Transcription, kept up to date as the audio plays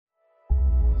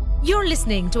You're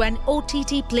listening to an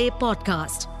OTT Play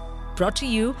podcast brought to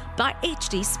you by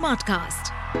HD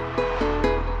Smartcast.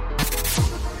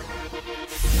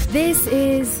 This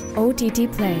is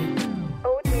OTT Play.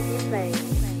 OTT Play.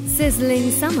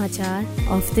 Sizzling Samachar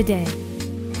of the day.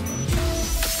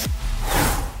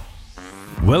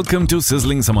 Welcome to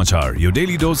Sizzling Samachar, your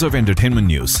daily dose of entertainment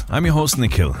news. I'm your host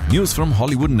Nikhil. News from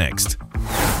Hollywood next.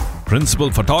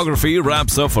 Principal photography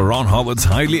wraps up for Ron Howard's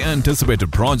highly anticipated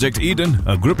Project Eden,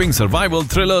 a gripping survival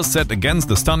thriller set against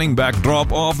the stunning backdrop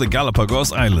of the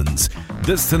Galápagos Islands.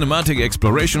 This cinematic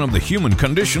exploration of the human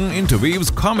condition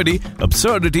interweaves comedy,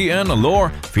 absurdity and allure,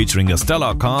 featuring a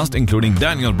stellar cast including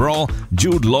Daniel Brühl,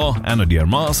 Jude Law,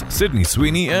 Armas,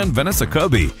 Sweeney and Vanessa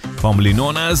Kirby. Formerly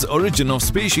known as Origin of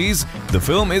Species, the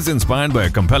film is inspired by a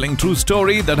compelling true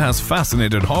story that has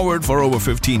fascinated Howard for over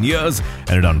 15 years,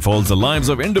 and it unfolds the lives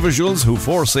of individuals who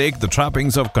forsake the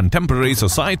trappings of contemporary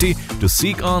society to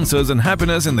seek answers and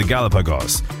happiness in the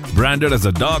Galápagos. Branded as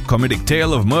a dark comedic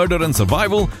tale of murder and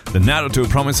survival, the narrative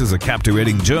promises a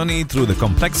captivating journey through the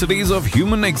complexities of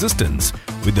human existence.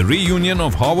 With the reunion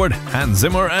of Howard,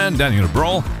 Zimmer and Daniel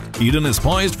Brühl, Eden is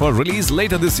poised for release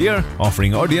later this year,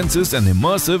 offering audiences an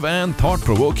immersive and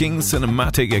thought-provoking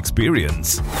cinematic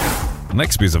experience.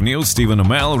 Next piece of news, Stephen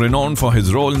Amell, renowned for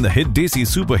his role in the hit DC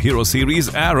superhero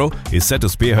series Arrow, is set to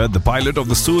spearhead the pilot of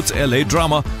the Suits LA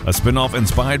drama, a spin-off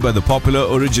inspired by the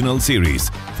popular original series.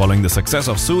 Following the success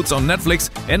of Suits on Netflix,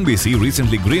 NBC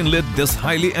recently greenlit this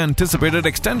highly anticipated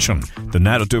extension. The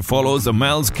narrative follows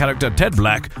Amell's character Ted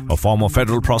Black, a former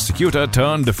federal prosecutor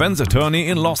turned defense attorney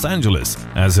in Los Angeles.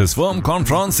 As his firm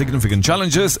confronts significant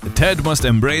challenges, Ted must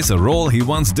embrace a role he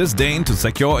once disdained to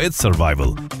secure its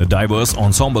survival. The diverse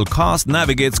ensemble cast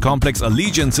navigates complex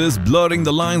allegiances, blurring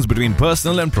the lines between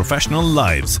personal and professional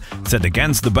lives. Set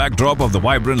against the backdrop of the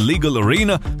vibrant legal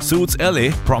arena, Suits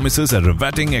LA promises a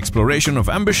riveting exploration of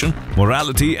ambition,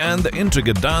 morality, and the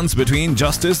intricate dance between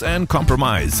justice and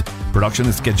compromise. Production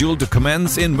is scheduled to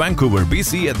commence in Vancouver,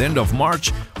 BC at the end of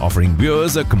March, offering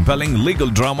viewers a compelling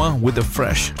legal drama with a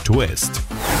fresh twist.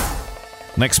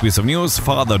 Next piece of news,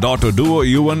 father-daughter duo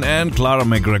Ewan and Clara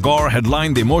McGregor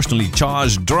headlined the emotionally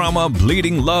charged drama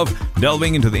Bleeding Love,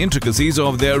 delving into the intricacies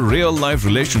of their real-life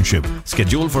relationship.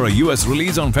 Scheduled for a US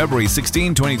release on February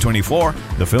 16, 2024,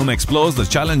 the film explores the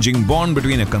challenging bond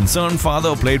between a concerned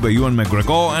father played by Ewan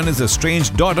McGregor and his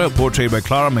estranged daughter portrayed by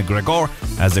Clara McGregor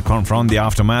as they confront the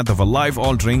aftermath of a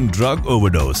life-altering drug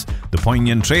overdose. The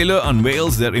poignant trailer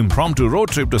unveils their impromptu road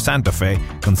trip to Santa Fe,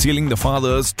 concealing the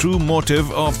father's true motive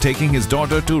of taking his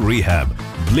daughter to rehab.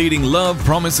 Bleeding Love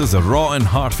promises a raw and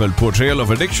heartfelt portrayal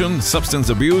of addiction, substance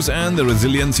abuse, and the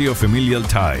resiliency of familial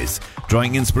ties.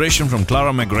 Drawing inspiration from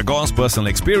Clara McGregor's personal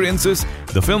experiences,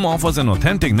 the film offers an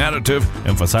authentic narrative,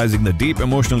 emphasizing the deep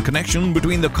emotional connection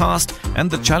between the cast and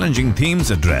the challenging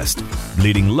themes addressed.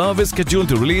 Bleeding Love is scheduled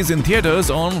to release in theaters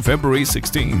on February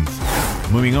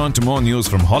 16th. Moving on to more news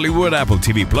from Hollywood, Apple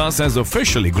TV Plus has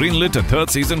officially greenlit a third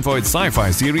season for its sci-fi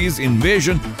series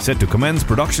Invasion, set to commence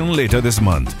production later this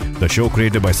month. The show,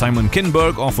 created by Simon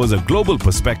Kinberg, offers a global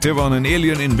perspective on an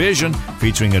alien invasion,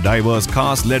 featuring a diverse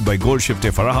cast led by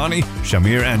Golshifteh Farahani,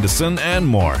 Shamir Anderson, and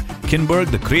more.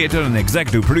 Kinberg, the creator and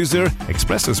executive producer,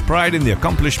 expresses pride in the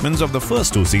accomplishments of the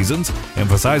first two seasons,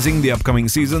 emphasizing the upcoming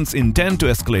seasons intend to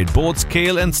escalate both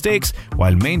scale and stakes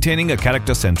while maintaining a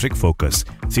character-centric focus.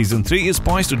 Season 3 is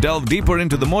poised to delve deeper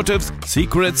into the motives,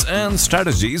 secrets, and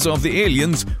strategies of the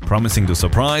aliens, promising to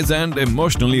surprise and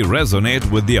emotionally resonate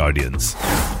with the audience.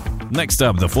 Next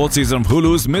up, the fourth season of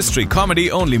Hulu's mystery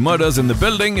comedy Only Murders in the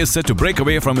Building is set to break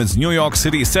away from its New York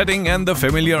City setting and the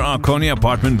familiar Arconia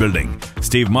apartment building.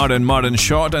 Steve Martin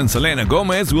Short, and Selena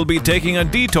Gomez will be taking a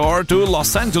detour to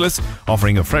Los Angeles,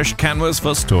 offering a fresh canvas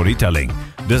for storytelling.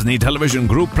 Disney Television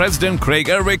Group President Craig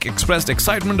Erwick expressed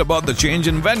excitement about the change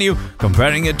in venue,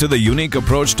 comparing it to the unique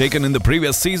approach taken in the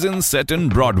previous season set in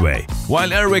Broadway. While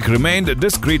Erwick remained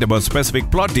discreet about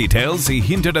specific plot details, he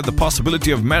hinted at the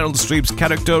possibility of Meryl Streep's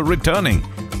character returning.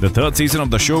 The third season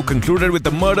of the show concluded with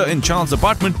the murder in Charles'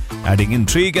 apartment, adding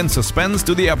intrigue and suspense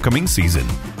to the upcoming season.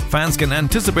 Fans can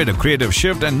anticipate a creative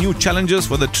shift and new challenges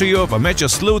for the trio of amateur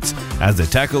sleuths as they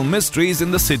tackle mysteries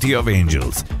in the City of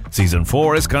Angels. Season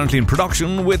 4 is currently in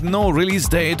production with no release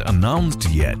date announced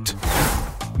yet.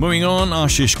 Moving on,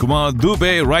 Ashish Kumar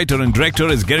Dubey, writer and director,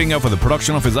 is gearing up for the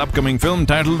production of his upcoming film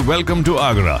titled Welcome to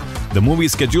Agra. The movie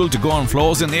is scheduled to go on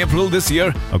floors in April this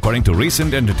year, according to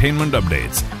recent entertainment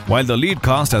updates. While the lead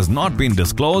cast has not been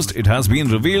disclosed, it has been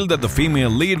revealed that the female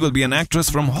lead will be an actress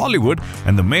from Hollywood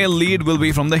and the male lead will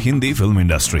be from the Hindi film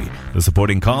industry. The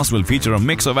supporting cast will feature a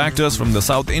mix of actors from the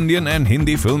South Indian and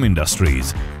Hindi film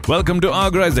industries. Welcome to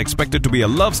Agra is expected to be a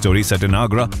love story set in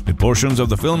Agra, with portions of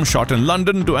the film shot in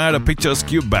London to add a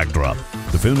picturesque backdrop.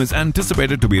 The film is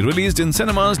anticipated to be released in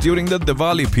cinemas during the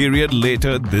Diwali period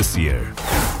later this year.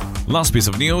 Last piece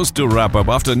of news to wrap up.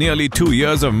 After nearly 2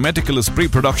 years of meticulous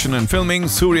pre-production and filming,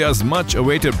 Surya's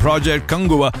much-awaited project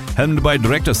Kanguva, helmed by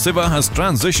director Siva, has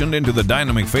transitioned into the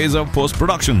dynamic phase of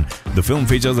post-production. The film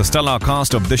features a stellar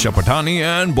cast of Disha Patani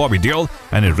and Bobby Deol,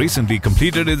 and it recently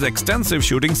completed its extensive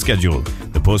shooting schedule.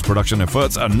 The post-production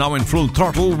efforts are now in full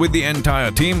throttle, with the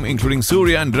entire team, including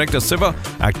Surya and director Siva,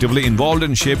 actively involved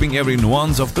in shaping every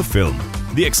nuance of the film.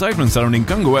 The excitement surrounding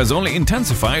Kanguva has only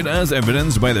intensified, as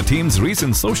evidenced by the team's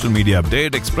recent social media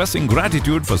update expressing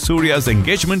gratitude for Surya's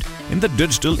engagement in the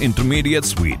digital intermediate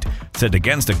suite. Set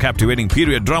against a captivating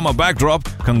period drama backdrop,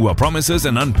 Kanguva promises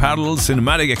an unparalleled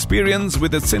cinematic experience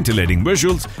with its scintillating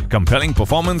visuals, compelling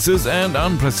performances, and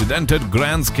unprecedented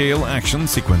grand-scale action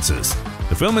sequences.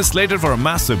 The film is slated for a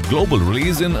massive global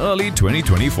release in early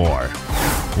 2024.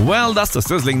 Well, that's the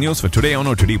sizzling news for today on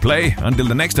OTT Play. Until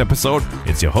the next episode,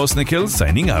 it's your host Nikhil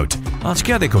signing out. Aaj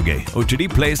kya dekhoge? OTT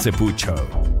Play se poocho.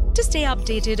 To stay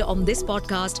updated on this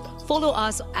podcast, follow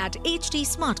us at HT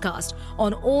Smartcast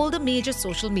on all the major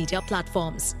social media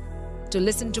platforms. To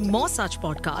listen to more such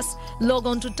podcasts, log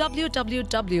on to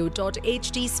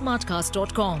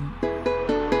www.htsmartcast.com.